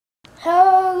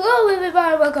Hello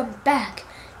everybody, welcome back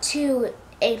to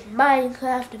a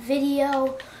Minecraft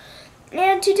video.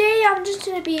 And today I'm just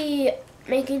going to be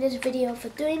making this video for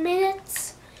 3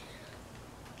 minutes,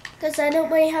 because I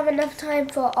don't really have enough time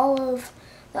for all of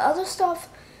the other stuff.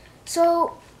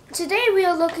 So today we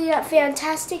are looking at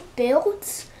fantastic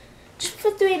builds, just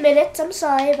for 3 minutes. I'm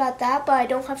sorry about that, but I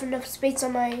don't have enough space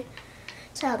on my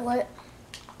tablet.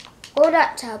 Or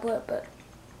not tablet, but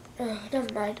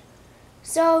never mind.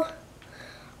 So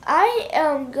I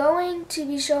am going to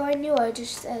be showing you, I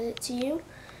just said it to you,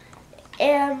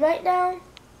 and right now,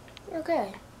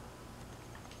 okay,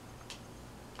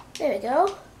 there we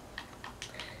go.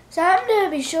 So I'm going to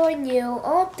be showing you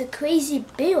all of the crazy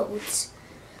builds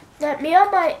that me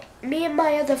and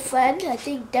my other friend, I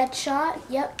think Deadshot,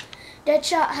 yep,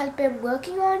 Deadshot has been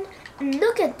working on. And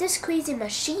look at this crazy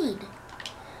machine.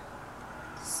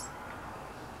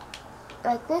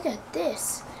 Like, look at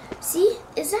this. See,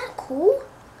 is that cool?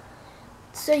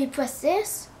 So you press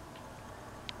this,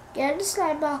 get in the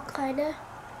slime block kinda,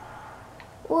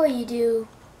 or you do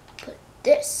put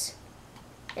this,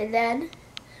 and then,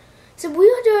 so we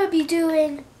are going to be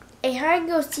doing a hide and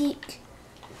go seek,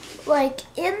 like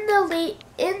in the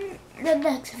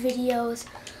next videos,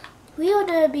 we are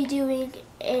going to be doing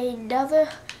a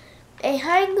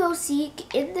hide and go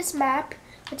seek in this map,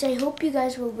 which I hope you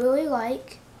guys will really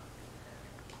like.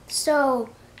 So,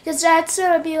 because that's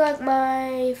going to be like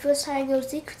my first hide and go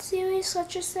seek series,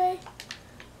 let's just say.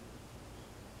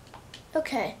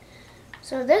 Okay,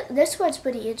 so this one's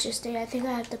pretty interesting. I think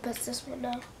I have to press this one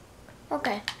now.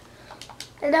 Okay,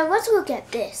 and now let's look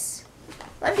at this.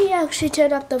 Let me actually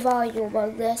turn up the volume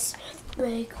on this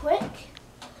really quick.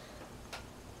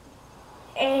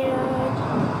 And,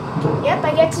 yep,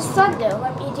 I get to thunder.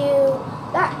 Let me do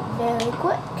that very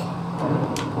quick.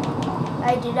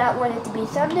 I do not want it to be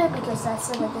thunder because that's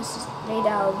some of this is made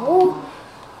out of wool.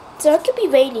 So it could be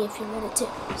rainy if you wanted to.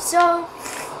 So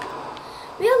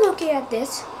we are looking at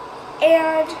this,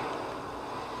 and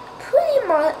pretty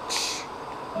much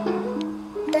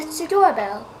that's the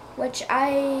doorbell, which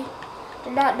I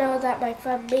did not know that my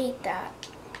friend made that.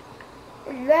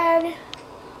 And then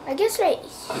I guess right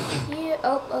here,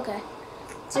 oh okay.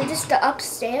 So just the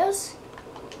upstairs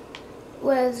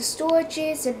where the storage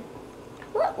is, and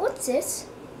what's this?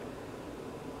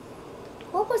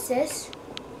 What was this?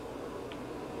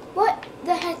 What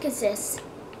the heck is this?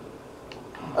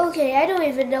 Okay, I don't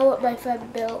even know what my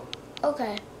friend built.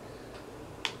 Okay.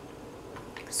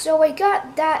 So I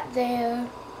got that there.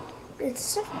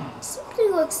 It's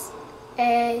something looks,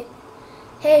 hey,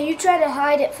 you trying to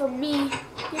hide it from me.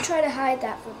 You trying to hide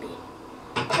that from me.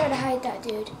 Trying to hide that,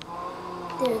 dude.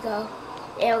 There we go.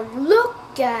 And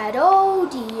look at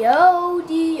ODO.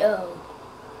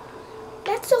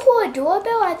 That's the whole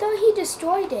doorbell? I thought he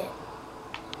destroyed it.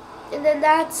 And then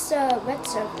that's red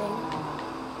something.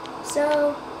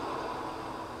 So,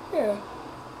 yeah.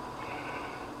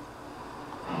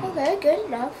 Okay, good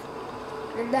enough.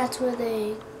 And that's where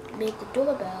they made the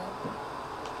doorbell.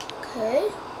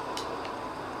 Okay.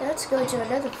 Let's go to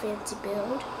another fancy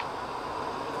build.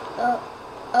 Okay.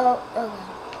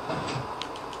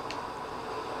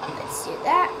 Let's do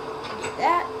that,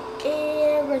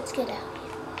 and let's get out.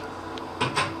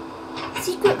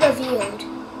 Secret revealed.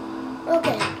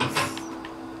 Okay.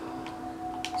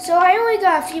 So I only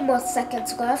got a few more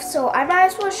seconds left, so I might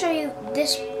as well show you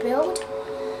this build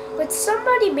which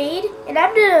somebody made, and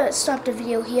I'm gonna stop the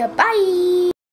video here. Bye!